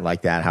leave an event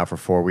like that, how for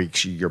 4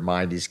 weeks your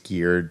mind is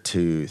geared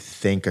to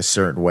think a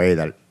certain way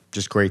that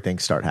just great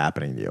things start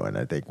happening to you. And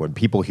I think when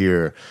people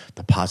hear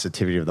the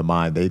positivity of the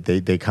mind,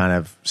 they kind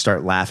of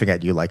start laughing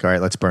at you like, all right,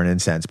 let's burn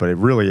incense. But it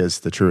really is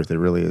the truth. It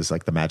really is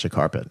like the magic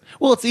carpet.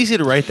 Well, it's easy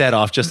to write that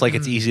off, just like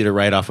it's easy to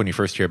write off when you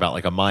first hear about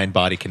like a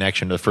mind-body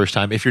connection the first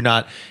time. If you're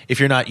not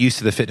used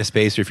to the fitness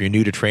space, or if you're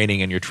new to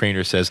training and your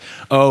trainer says,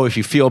 oh, if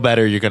you feel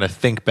better, you're going to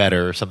think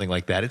better or something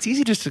like that. It's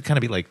easy just to kind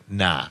of be like,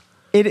 nah.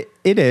 It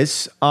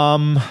is. I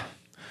don't know.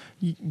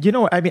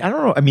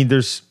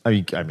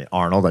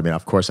 Arnold.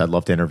 Of course, I'd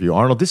love to interview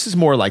Arnold. This is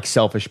more like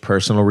selfish,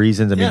 personal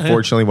reasons.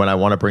 Fortunately, when I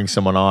want to bring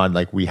someone on,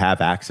 like we have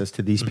access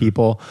to these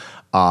people.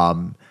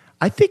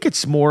 I think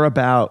it's more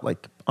about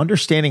like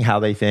understanding how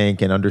they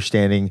think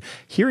and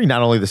hearing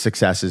not only the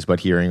successes, but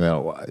hearing,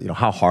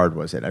 how hard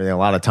was it? A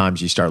lot of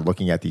times you start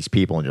looking at these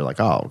people and you're like,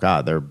 oh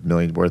God, they're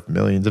worth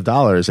millions of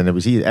dollars. And it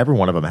was every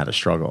one of them had a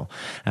struggle.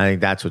 And I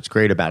think that's what's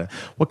great about it.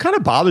 What kind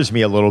of bothers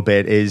me a little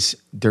bit is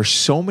there's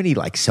so many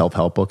like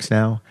self-help books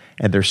now,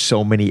 and there's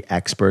so many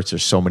experts.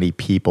 There's so many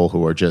people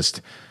who are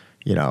just,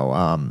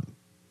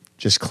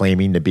 just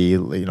claiming to be,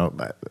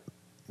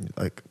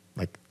 like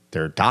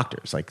they're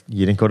doctors. Like,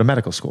 you didn't go to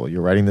medical school.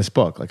 You're writing this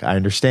book. Like, I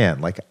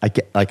understand. I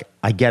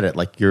get it.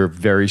 Like, you're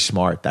very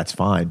smart. That's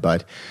fine.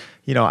 But,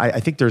 I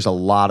think there's a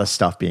lot of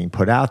stuff being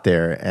put out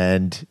there.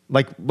 And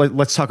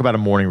let's talk about a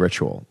morning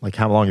ritual. Like,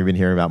 how long have you been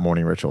hearing about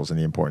morning rituals and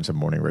the importance of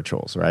morning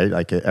rituals, right?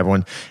 Like,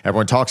 everyone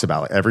talks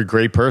about it. Every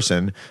great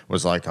person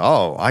was like,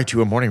 oh, I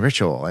do a morning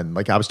ritual. And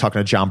like, I was talking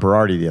to John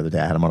Berardi the other day.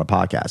 I had him on a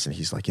podcast, and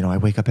he's like, I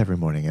wake up every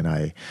morning and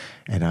I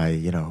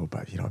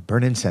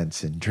burn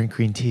incense and drink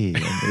green tea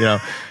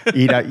and,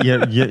 eat,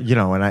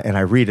 and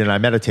I read and I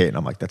meditate. And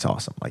I'm like, that's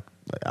awesome. Like,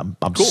 I'm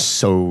cool.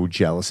 So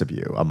jealous of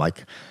you. I'm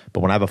like, but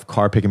when I have a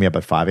car picking me up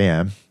at 5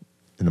 a.m.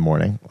 in the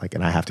morning, like,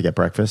 and I have to get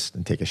breakfast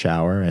and take a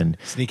shower and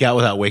sneak out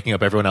without waking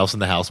up everyone else in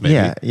the house,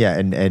 maybe. Yeah.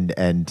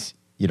 And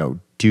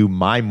do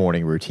my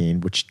morning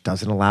routine, which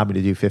doesn't allow me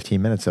to do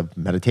 15 minutes of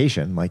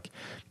meditation. Like,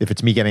 if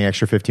it's me getting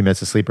extra 15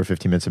 minutes of sleep or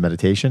 15 minutes of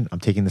meditation, I'm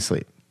taking the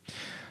sleep.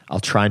 I'll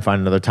try and find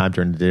another time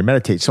during the day to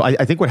meditate. So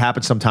I think what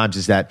happens sometimes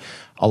is that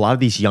a lot of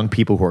these young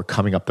people who are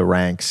coming up the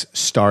ranks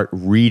start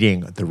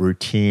reading the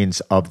routines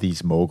of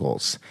these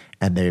moguls,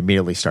 and they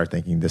immediately start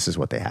thinking this is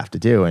what they have to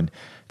do. And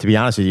to be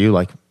honest with you,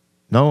 like,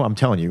 no, I'm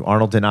telling you,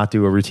 Arnold did not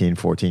do a routine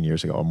 14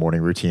 years ago, a morning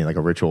routine, like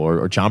a ritual,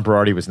 or John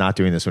Berardi was not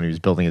doing this when he was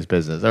building his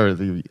business,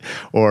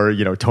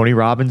 or Tony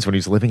Robbins, when he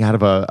was living out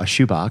of a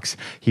shoebox,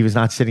 he was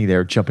not sitting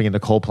there jumping into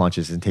cold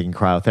plunges and taking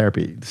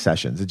cryotherapy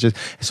sessions.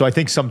 So I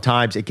think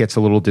sometimes it gets a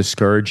little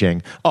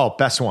discouraging. Oh,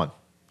 best one.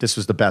 This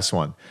was the best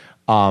one.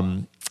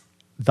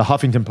 The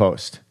Huffington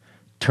Post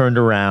turned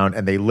around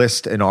and they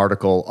list an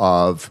article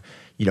of,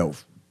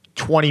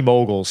 20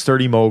 moguls,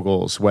 30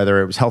 moguls,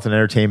 whether it was health and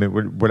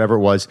entertainment, whatever it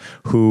was,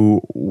 who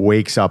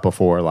wakes up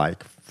before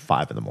like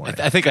 5 a.m.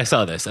 I think I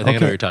saw this. I know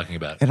what you're talking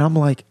about. And I'm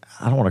like,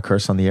 I don't want to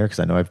curse on the air because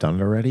I know I've done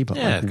it already, but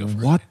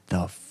what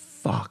the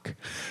fuck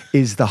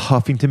is the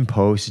Huffington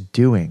Post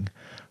doing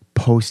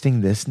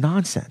posting this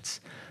nonsense?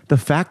 The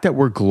fact that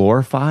we're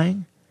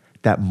glorifying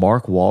that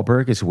Mark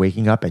Wahlberg is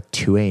waking up at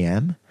 2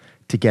 a.m.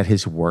 to get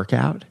his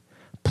workout,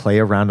 play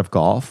a round of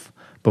golf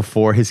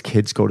before his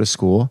kids go to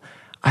school,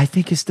 I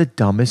think is the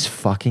dumbest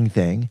fucking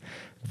thing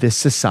this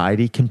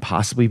society can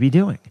possibly be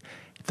doing.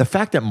 The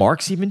fact that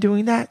Mark's even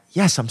doing that,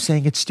 yes, I'm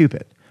saying it's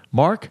stupid.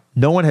 Mark,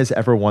 no one has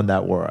ever won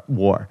that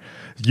war.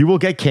 You will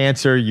get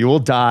cancer. You will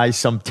die.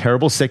 Some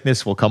terrible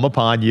sickness will come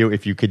upon you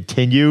if you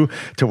continue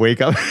to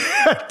wake up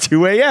at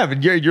 2 a.m.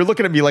 And you're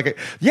looking at me like,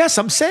 yes,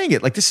 I'm saying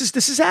it. Like, this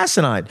is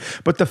asinine.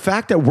 But the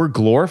fact that we're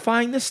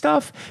glorifying this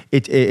stuff,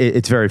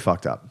 it's very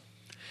fucked up.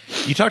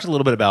 You talked a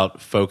little bit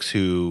about folks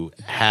who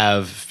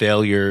have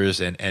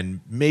failures and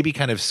maybe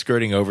kind of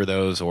skirting over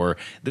those, or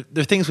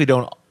they're things we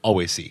don't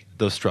always see,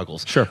 those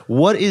struggles. Sure.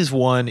 What is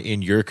one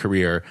in your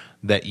career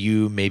that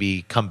you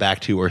maybe come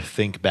back to or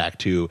think back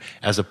to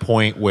as a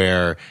point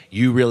where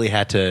you really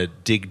had to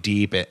dig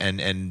deep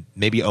and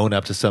maybe own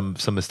up to some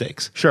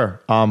mistakes? Sure.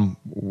 How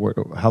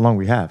long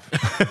we have?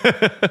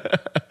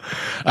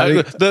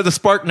 The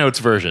Spark Notes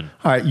version.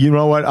 All right. You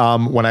know what?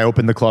 When I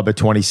opened the club at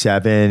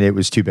 27, it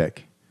was too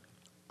big.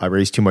 I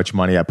raised too much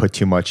money. I put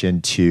too much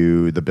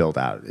into the build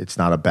out. It's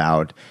not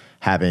about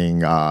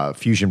having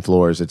fusion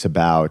floors. It's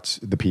about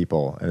the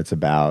people, and it's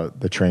about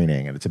the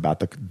training, and it's about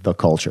the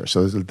culture.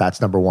 So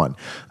that's number one.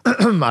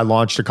 I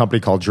launched a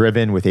company called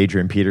Driven with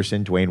Adrian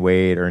Peterson, Dwayne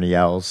Wade, Ernie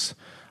Els.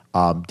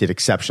 Did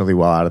exceptionally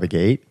well out of the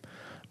gate,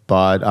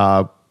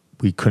 but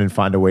we couldn't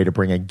find a way to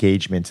bring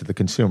engagement to the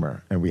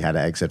consumer, and we had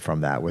to exit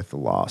from that with the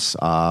loss.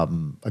 A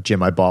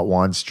gym I bought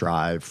once,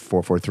 Drive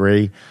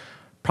 443,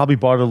 probably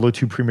bought it a little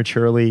too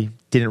prematurely.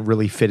 Didn't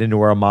really fit into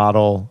our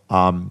model.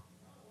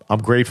 I'm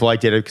grateful I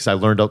did it because I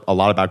learned a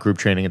lot about group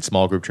training and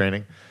small group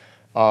training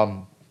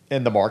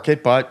in the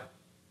market. But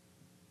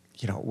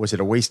was it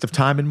a waste of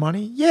time and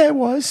money? Yeah, it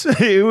was.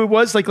 It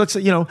was like, let's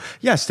say,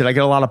 yes. Did I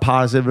get a lot of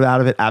positive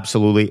out of it?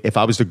 Absolutely. If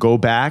I was to go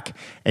back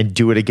and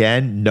do it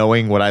again,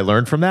 knowing what I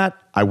learned from that,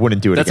 I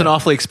wouldn't do it. That's again. an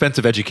awfully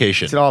expensive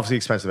education. It's an awfully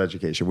expensive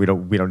education. We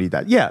don't need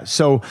that. Yeah.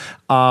 So,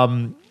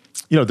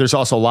 there's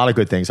also a lot of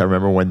good things. I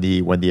remember when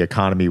the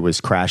economy was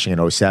crashing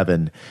in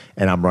 '07,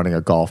 and I'm running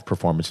a golf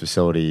performance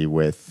facility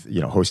with,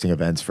 hosting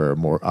events for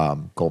more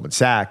Goldman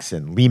Sachs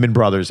and Lehman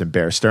Brothers and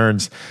Bear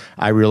Stearns.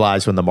 I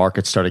realized when the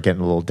market started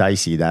getting a little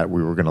dicey that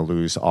we were going to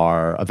lose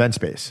our event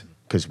space,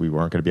 because we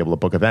weren't going to be able to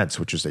book events,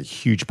 which was a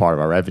huge part of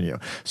our revenue.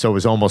 So it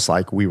was almost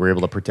like we were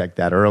able to protect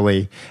that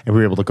early, and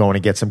we were able to go in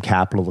and get some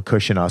capital to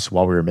cushion us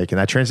while we were making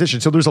that transition.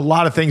 So there's a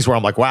lot of things where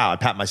I'm like, wow, I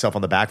pat myself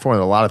on the back for,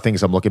 and a lot of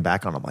things I'm looking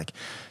back on, I'm like,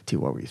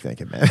 dude, what were you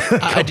thinking, man?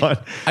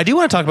 I do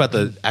want to talk about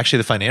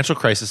the financial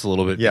crisis a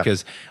little bit,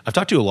 because I've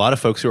talked to a lot of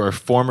folks who are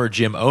former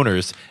gym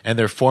owners, and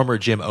they're former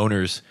gym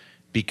owners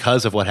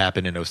because of what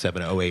happened in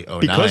 07, 08, 09.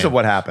 Because of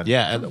what happened.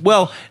 Yeah.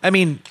 Well, I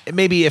mean,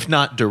 maybe if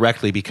not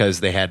directly,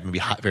 because they had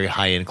maybe very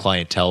high-end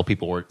clientele.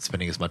 People weren't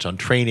spending as much on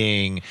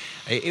training.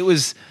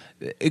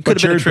 It could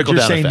have been a trickle-down effect. But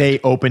you're saying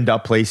they opened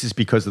up places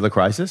because of the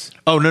crisis?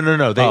 Oh,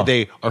 no.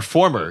 They are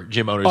former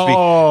gym owners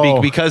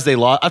because they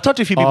lost. I've talked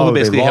to a few people who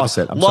basically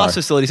lost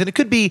facilities. And it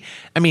could be,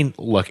 I mean,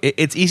 look,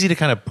 it's easy to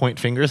kind of point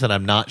fingers, and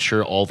I'm not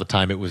sure all the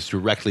time it was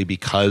directly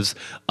because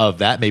of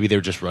that. Maybe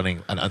they're just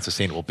running an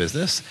unsustainable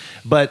business.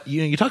 But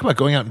you talk about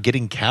going out and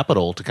getting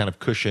capital to kind of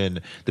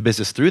cushion the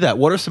business through that.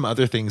 What are some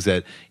other things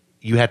that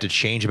you had to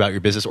change about your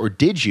business, or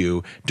did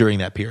you during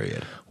that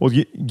period? Well,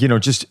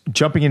 just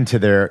jumping into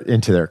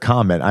their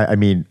comment, I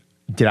mean,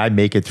 did I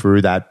make it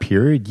through that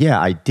period? Yeah,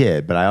 I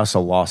did, but I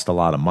also lost a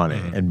lot of money,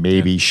 and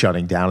maybe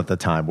shutting down at the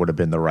time would have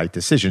been the right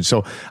decision.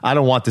 So I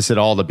don't want this at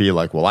all to be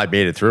like, well, I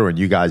made it through and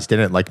you guys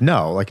didn't. Like,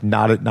 no, like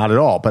not at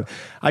all. But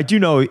I do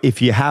know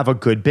if you have a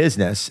good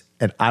business,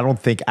 and I don't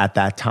think at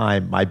that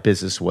time my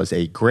business was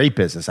a great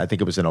business. I think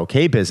it was an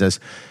okay business.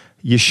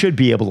 You should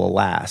be able to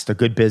last. A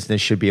good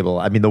business should be able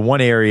to, I mean, the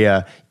one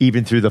area,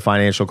 even through the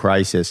financial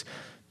crisis,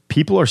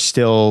 people are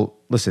still,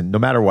 listen, no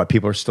matter what,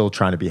 people are still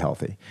trying to be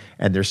healthy.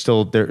 And there's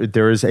still,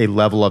 there is a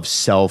level of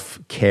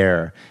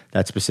self-care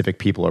that specific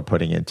people are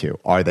putting into.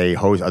 Are they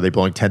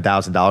blowing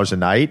 $10,000 a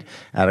night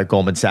at a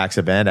Goldman Sachs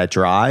event at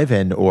Drive?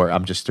 Or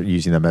I'm just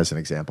using them as an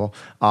example.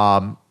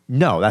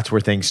 No, that's where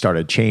things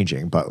started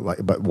changing. But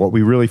what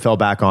we really fell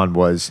back on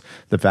was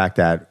the fact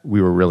that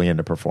we were really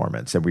into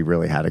performance, and we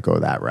really had to go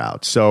that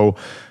route. So,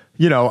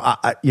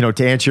 to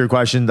answer your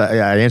question,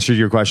 I answered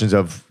your questions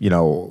of,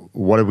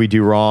 what did we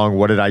do wrong?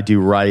 What did I do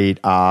right?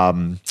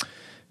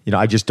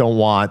 I just don't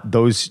want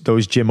those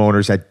gym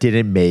owners that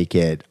didn't make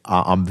it.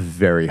 I'm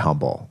very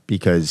humble,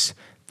 because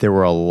there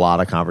were a lot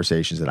of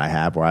conversations that I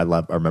had where I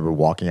remember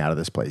walking out of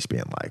this place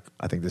being like,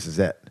 I think this is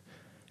it.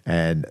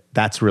 And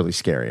that's really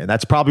scary. And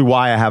that's probably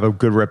why I have a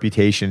good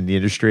reputation in the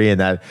industry. And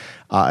that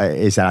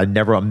is that I'm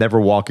never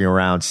walking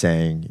around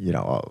saying,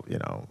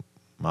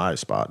 my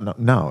spot.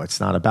 No, it's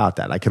not about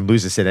that. I can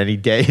lose this at any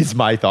day is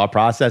my thought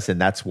process.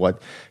 And that's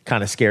what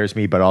kind of scares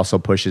me, but also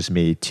pushes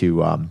me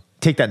to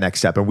take that next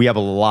step. And we have a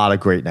lot of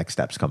great next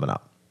steps coming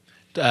up.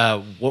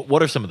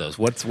 What are some of those?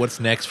 What's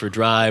next for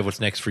Drive? What's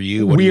next for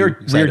you? We're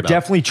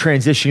definitely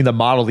transitioning the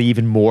model to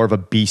even more of a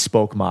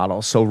bespoke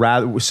model.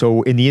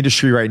 So in the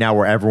industry right now,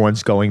 where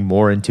everyone's going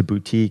more into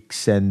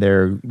boutiques and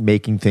they're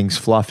making things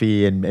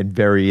fluffy and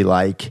very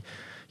like,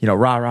 rah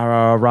rah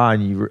rah rah,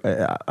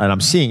 and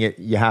I'm seeing it.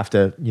 You have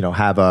to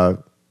have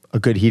a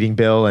good heating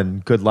bill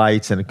and good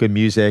lights and good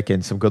music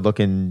and some good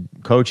looking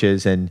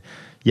coaches, and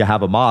you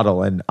have a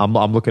model. And I'm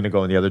looking to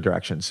go in the other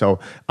direction. So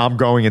I'm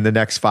going in the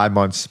next 5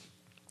 months.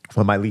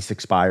 When my lease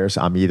expires,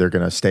 I'm either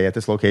going to stay at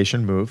this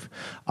location, move.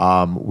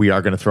 We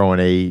are going to throw in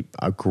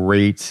a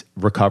great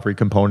recovery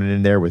component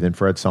in there with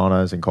infrared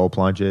saunas and cold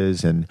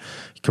plunges and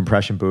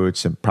compression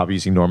boots, and probably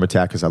using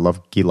Normatec because I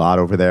love Gilad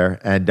over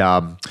there. And,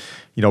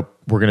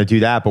 we're going to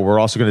do that, but we're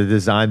also going to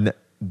design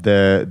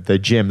the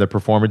gym, the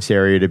performance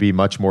area, to be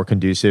much more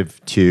conducive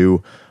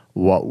to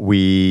what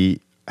we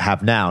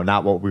have now,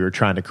 not what we were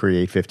trying to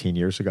create 15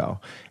 years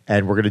ago.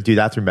 And we're going to do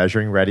that through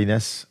measuring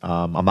readiness.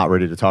 I'm not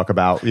ready to talk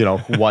about,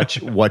 which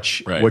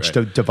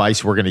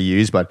device we're going to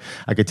use, but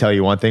I could tell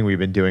you one thing. We've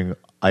been doing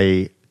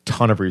a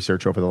ton of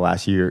research over the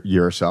last year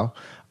or so.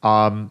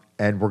 And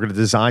we're going to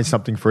design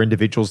something for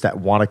individuals that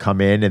want to come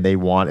in and they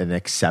want an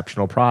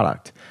exceptional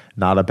product,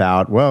 not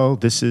about, well,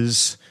 this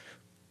is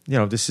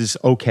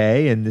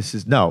okay. And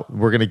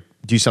we're going to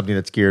do something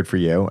that's geared for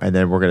you. And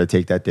then we're going to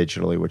take that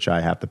digitally, which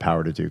I have the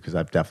power to do because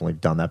I've definitely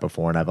done that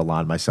before. And I've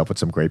aligned myself with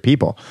some great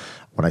people.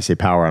 When I say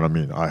power, I don't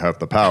mean I have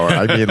the power.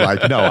 I mean,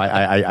 like, no,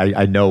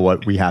 I know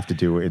what we have to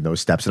do in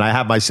those steps. And I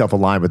have myself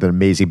aligned with an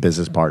amazing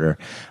business partner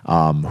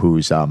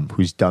who's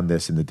done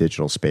this in the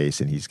digital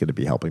space. And he's going to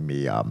be helping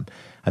me, I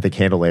think,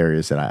 handle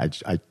areas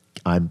that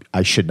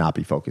I should not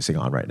be focusing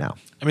on right now.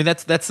 I mean,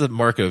 that's the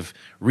mark of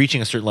reaching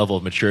a certain level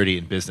of maturity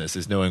in business,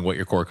 is knowing what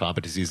your core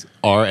competencies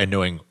are and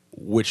knowing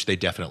which they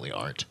definitely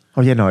aren't.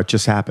 Oh yeah, no, it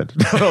just happened.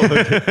 No.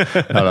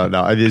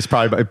 I mean, it's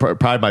probably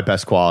my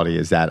best quality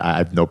is that I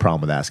have no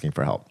problem with asking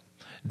for help.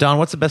 Don,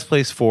 what's the best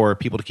place for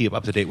people to keep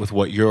up to date with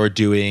what you're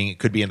doing? It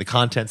could be in the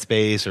content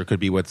space, or it could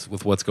be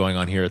what's going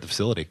on here at the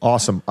facility.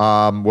 Awesome.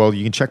 Well,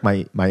 you can check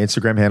my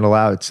Instagram handle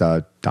out. It's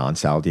Don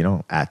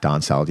Saladino, at Don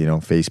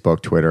Saladino,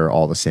 Facebook, Twitter,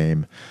 all the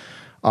same.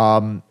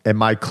 And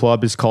my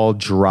club is called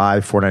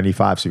Drive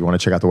 495. So if you want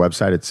to check out the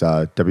website, it's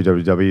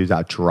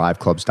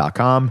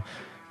www.driveclubs.com.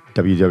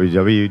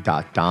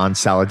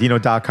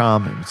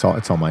 www.donsaladino.com.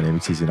 It's all my name.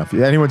 It's easy enough.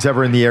 If anyone's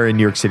ever in the area in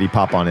New York City,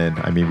 pop on in.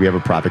 I mean, we have a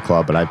private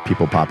club, but I have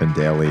people pop in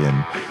daily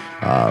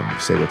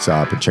and say what's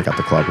up and check out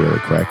the club really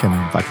quick. And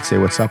if I could say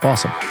what's up,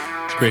 awesome.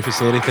 It's a great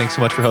facility. Thanks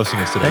so much for hosting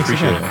us today. Thanks,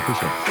 appreciate it.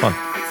 Fun.